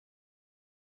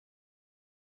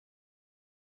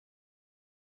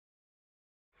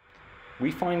We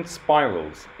find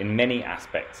spirals in many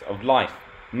aspects of life.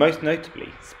 Most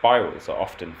notably, spirals are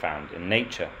often found in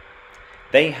nature.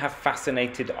 They have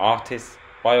fascinated artists,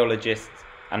 biologists,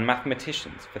 and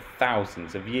mathematicians for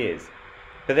thousands of years,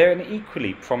 but they're an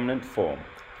equally prominent form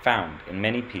found in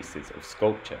many pieces of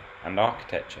sculpture and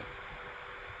architecture.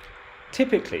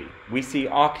 Typically, we see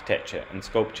architecture and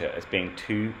sculpture as being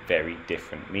two very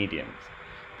different mediums,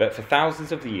 but for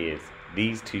thousands of years,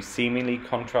 these two seemingly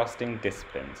contrasting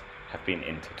disciplines have been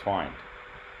intertwined.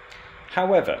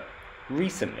 However,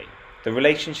 recently, the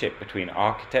relationship between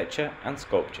architecture and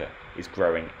sculpture is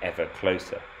growing ever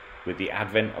closer. With the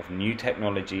advent of new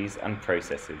technologies and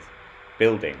processes,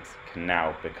 buildings can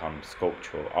now become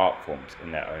sculptural art forms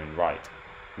in their own right,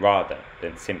 rather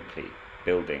than simply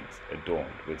buildings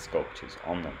adorned with sculptures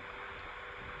on them.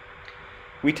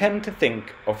 We tend to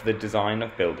think of the design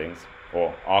of buildings,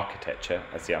 or architecture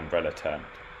as the umbrella term,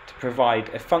 to provide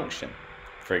a function,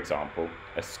 for example,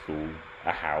 a school,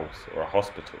 a house, or a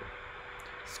hospital.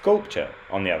 Sculpture,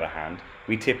 on the other hand,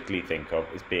 we typically think of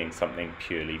as being something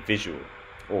purely visual,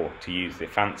 or to use the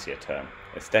fancier term,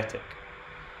 aesthetic.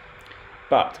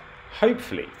 But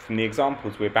hopefully, from the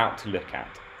examples we're about to look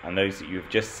at, and those that you have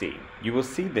just seen, you will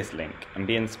see this link and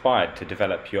be inspired to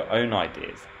develop your own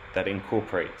ideas that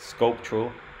incorporate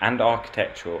sculptural and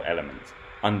architectural elements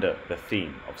under the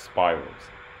theme of spirals.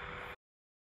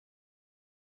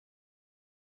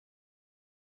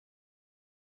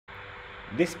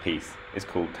 This piece is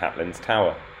called Tatlin's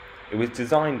Tower. It was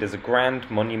designed as a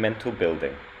grand monumental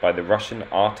building by the Russian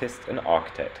artist and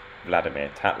architect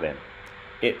Vladimir Tatlin.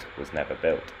 It was never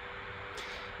built.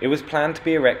 It was planned to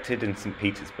be erected in St.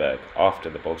 Petersburg after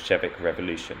the Bolshevik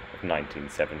Revolution of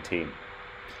 1917.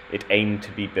 It aimed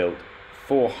to be built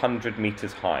 400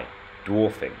 meters high,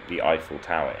 dwarfing the Eiffel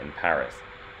Tower in Paris,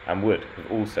 and would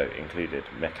have also included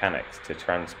mechanics to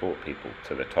transport people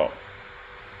to the top.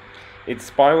 Its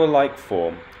spiral-like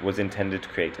form was intended to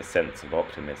create a sense of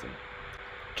optimism.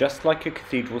 Just like a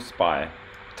cathedral spire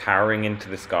towering into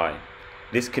the sky,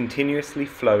 this continuously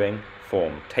flowing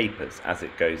form tapers as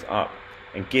it goes up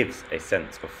and gives a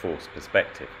sense of forced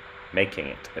perspective, making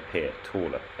it appear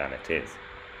taller than it is.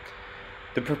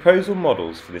 The proposal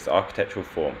models for this architectural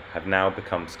form have now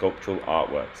become sculptural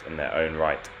artworks in their own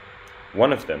right.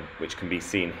 One of them, which can be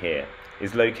seen here,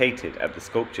 is located at the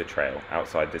sculpture trail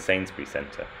outside the Sainsbury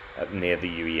Centre near the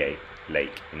UEA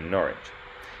Lake in Norwich.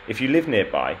 If you live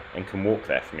nearby and can walk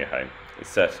there from your home, it's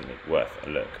certainly worth a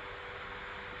look.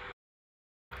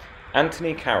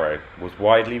 Anthony Caro was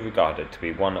widely regarded to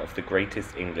be one of the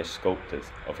greatest English sculptors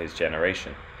of his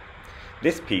generation.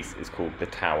 This piece is called the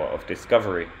Tower of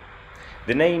Discovery.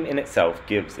 The name in itself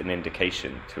gives an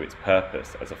indication to its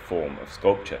purpose as a form of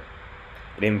sculpture.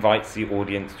 It invites the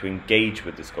audience to engage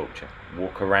with the sculpture,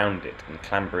 walk around it and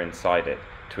clamber inside it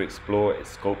to explore its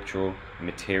sculptural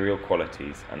material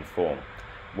qualities and form,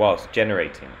 whilst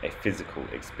generating a physical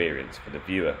experience for the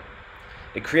viewer.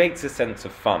 It creates a sense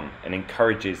of fun and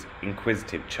encourages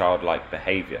inquisitive childlike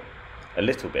behaviour, a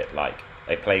little bit like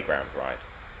a playground ride.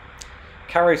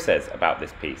 Caro says about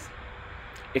this piece,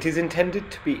 "It is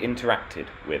intended to be interacted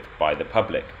with by the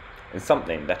public, and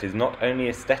something that is not only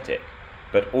aesthetic,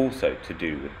 but also to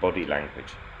do with body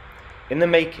language. In the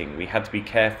making, we had to be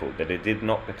careful that it did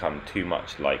not become too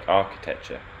much like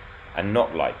architecture, and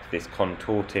not like this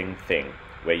contorting thing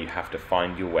where you have to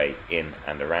find your way in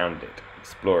and around it,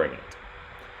 exploring it.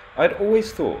 I had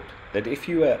always thought that if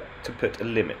you were to put a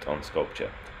limit on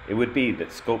sculpture, it would be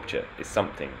that sculpture is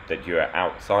something that you are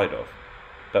outside of.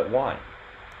 But why?"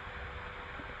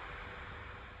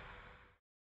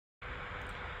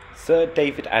 Sir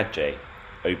David Adjaye,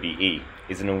 OBE,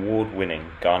 is an award-winning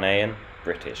Ghanaian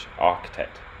British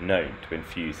architect known to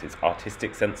infuse his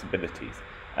artistic sensibilities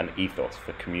and ethos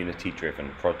for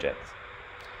community-driven projects.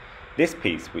 This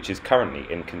piece, which is currently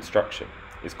in construction,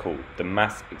 is called the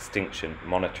Mass Extinction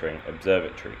Monitoring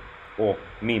Observatory, or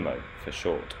MIMO for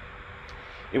short.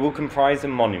 It will comprise a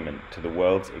monument to the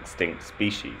world's extinct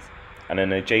species and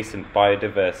an adjacent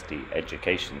biodiversity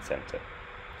education centre.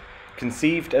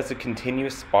 Conceived as a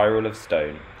continuous spiral of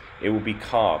stone, it will be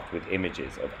carved with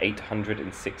images of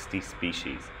 860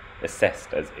 species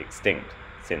assessed as extinct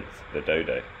since the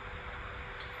dodo.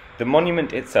 The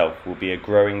monument itself will be a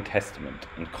growing testament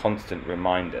and constant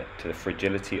reminder to the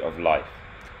fragility of life,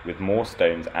 with more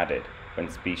stones added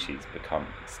when species become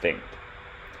extinct.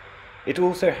 It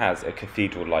also has a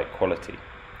cathedral-like quality,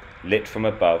 lit from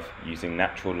above using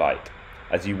natural light.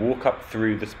 As you walk up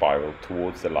through the spiral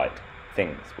towards the light,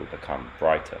 things will become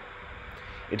brighter.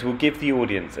 It will give the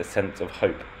audience a sense of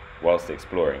hope whilst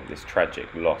exploring this tragic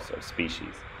loss of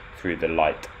species through the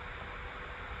light.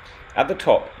 At the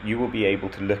top, you will be able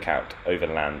to look out over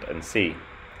land and sea,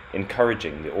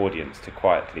 encouraging the audience to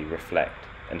quietly reflect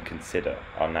and consider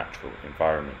our natural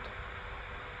environment.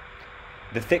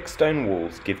 The thick stone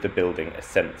walls give the building a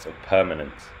sense of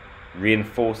permanence,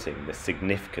 reinforcing the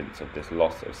significance of this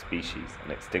loss of species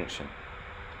and extinction.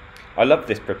 I love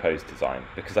this proposed design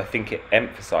because I think it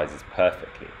emphasizes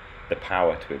perfectly the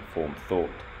power to inform thought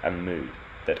and mood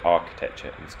that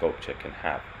architecture and sculpture can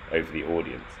have over the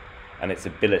audience, and its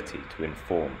ability to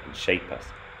inform and shape us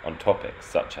on topics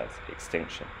such as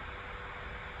extinction.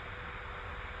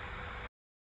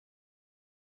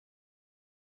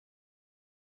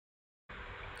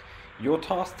 Your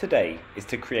task today is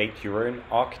to create your own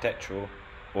architectural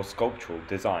or sculptural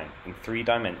design in 3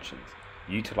 dimensions,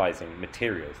 utilizing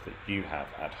materials that you have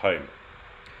at home.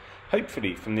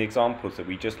 Hopefully, from the examples that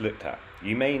we just looked at,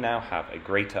 you may now have a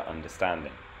greater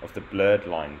understanding of the blurred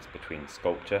lines between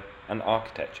sculpture and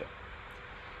architecture.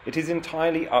 It is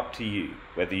entirely up to you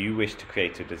whether you wish to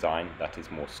create a design that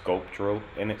is more sculptural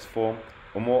in its form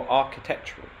or more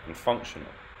architectural and functional.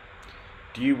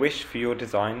 Do you wish for your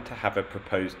design to have a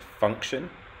proposed function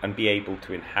and be able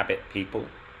to inhabit people,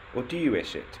 or do you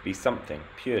wish it to be something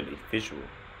purely visual?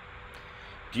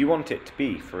 Do you want it to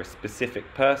be for a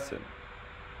specific person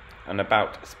and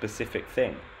about a specific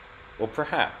thing, or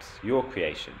perhaps your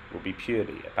creation will be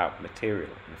purely about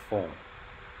material and form?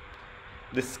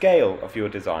 The scale of your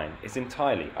design is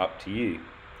entirely up to you.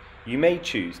 You may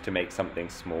choose to make something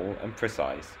small and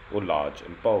precise or large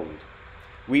and bold.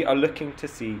 We are looking to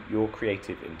see your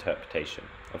creative interpretation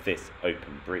of this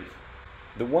open brief.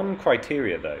 The one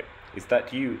criteria, though, is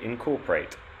that you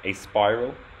incorporate a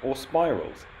spiral or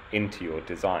spirals into your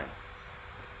design.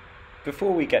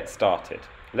 Before we get started,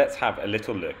 let's have a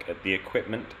little look at the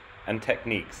equipment and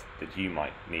techniques that you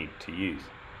might need to use.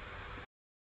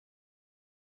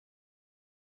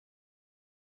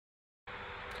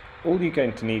 All you're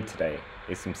going to need today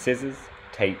is some scissors,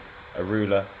 tape, a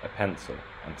ruler, a pencil,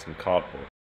 and some cardboard.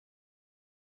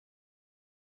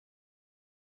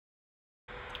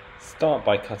 Start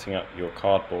by cutting up your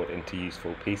cardboard into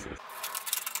useful pieces.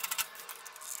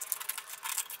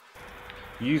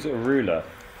 Use a ruler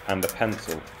and a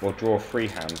pencil or draw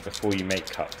freehand before you make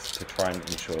cuts to try and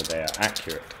ensure they are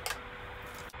accurate.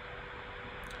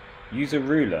 Use a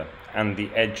ruler and the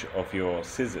edge of your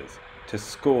scissors to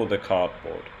score the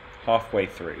cardboard halfway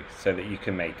through so that you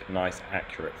can make nice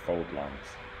accurate fold lines.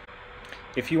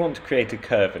 If you want to create a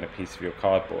curve in a piece of your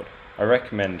cardboard, I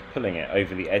recommend pulling it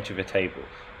over the edge of a table,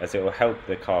 as it will help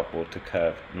the cardboard to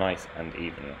curve nice and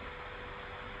evenly.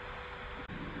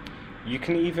 You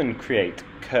can even create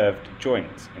curved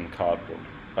joints in cardboard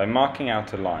by marking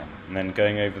out a line and then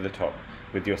going over the top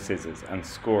with your scissors and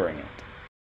scoring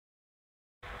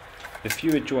it. The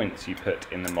fewer joints you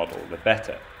put in the model, the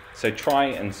better, so try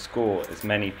and score as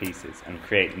many pieces and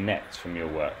create nets from your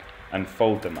work and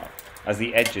fold them up, as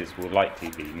the edges will likely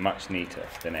be much neater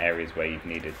than areas where you've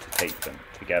needed to tape them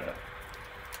together.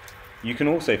 You can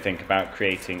also think about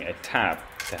creating a tab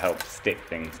to help stick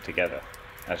things together,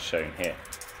 as shown here.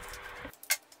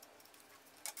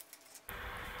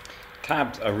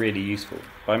 Tabs are really useful.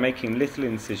 By making little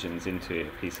incisions into a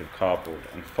piece of cardboard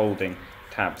and folding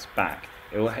tabs back,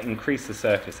 it will increase the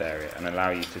surface area and allow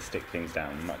you to stick things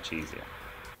down much easier.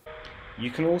 You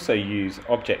can also use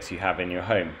objects you have in your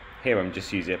home. Here I'm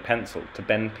just using a pencil to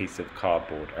bend a piece of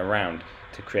cardboard around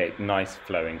to create nice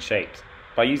flowing shapes.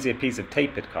 By using a piece of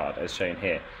tapered card, as shown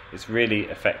here, it's really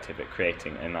effective at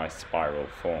creating a nice spiral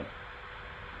form.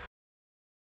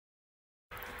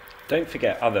 Don't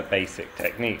forget other basic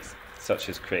techniques, such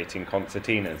as creating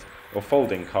concertinas or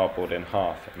folding cardboard in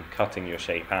half and cutting your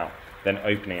shape out, then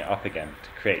opening it up again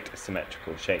to create a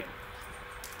symmetrical shape.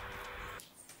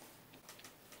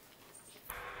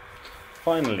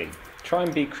 Finally, try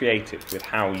and be creative with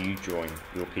how you join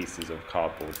your pieces of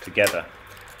cardboard together.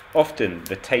 Often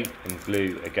the tape and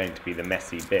glue are going to be the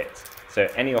messy bits, so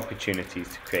any opportunities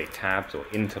to create tabs or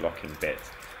interlocking bits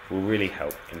will really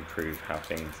help improve how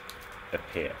things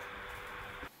appear.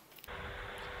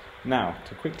 Now,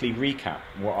 to quickly recap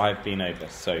what I've been over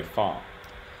so far,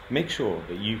 make sure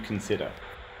that you consider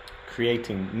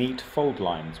creating neat fold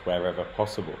lines wherever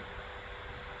possible,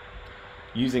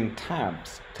 using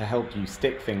tabs to help you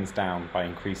stick things down by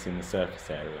increasing the surface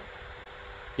area,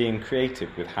 being creative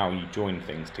with how you join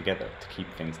things together to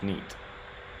keep things neat,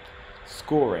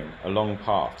 scoring along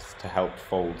paths to help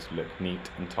folds look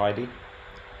neat and tidy,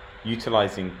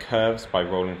 utilising curves by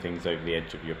rolling things over the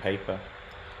edge of your paper,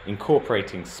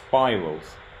 incorporating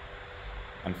spirals,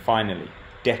 and finally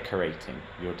decorating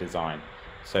your design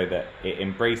so that it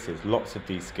embraces lots of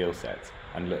these skill sets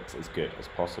and looks as good as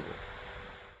possible.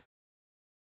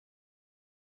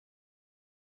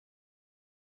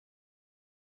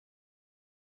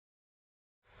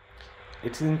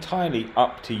 It is entirely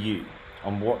up to you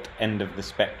on what end of the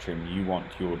spectrum you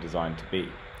want your design to be.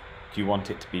 Do you want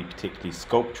it to be particularly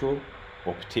sculptural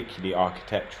or particularly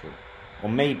architectural, or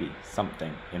maybe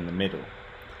something in the middle?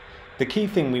 The key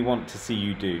thing we want to see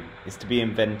you do is to be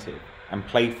inventive and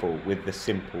playful with the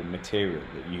simple material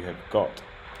that you have got.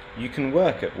 You can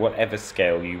work at whatever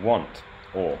scale you want,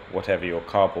 or whatever your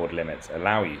cardboard limits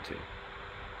allow you to.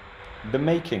 The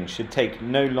making should take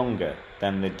no longer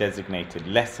than the designated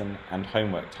lesson and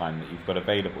homework time that you've got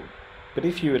available, but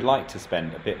if you would like to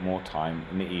spend a bit more time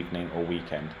in the evening or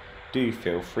weekend, do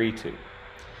feel free to.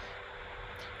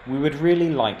 We would really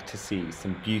like to see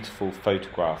some beautiful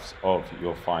photographs of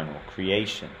your final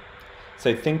creation.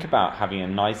 So think about having a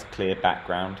nice clear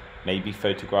background, maybe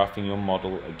photographing your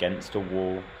model against a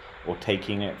wall or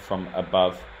taking it from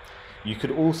above. You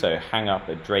could also hang up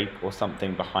a drape or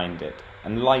something behind it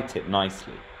and light it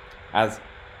nicely, as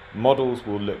models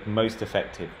will look most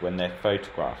effective when they're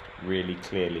photographed really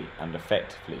clearly and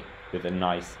effectively with a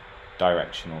nice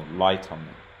directional light on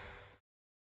them.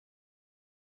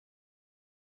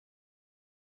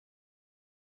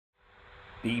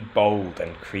 Be bold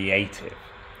and creative.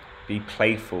 Be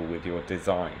playful with your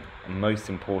design, and most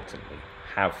importantly,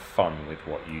 have fun with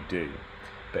what you do,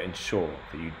 but ensure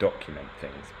that you document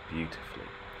things beautifully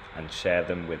and share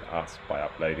them with us by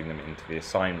uploading them into the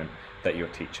assignment that your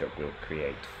teacher will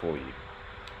create for you.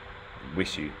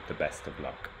 Wish you the best of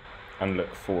luck and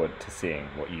look forward to seeing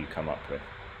what you come up with.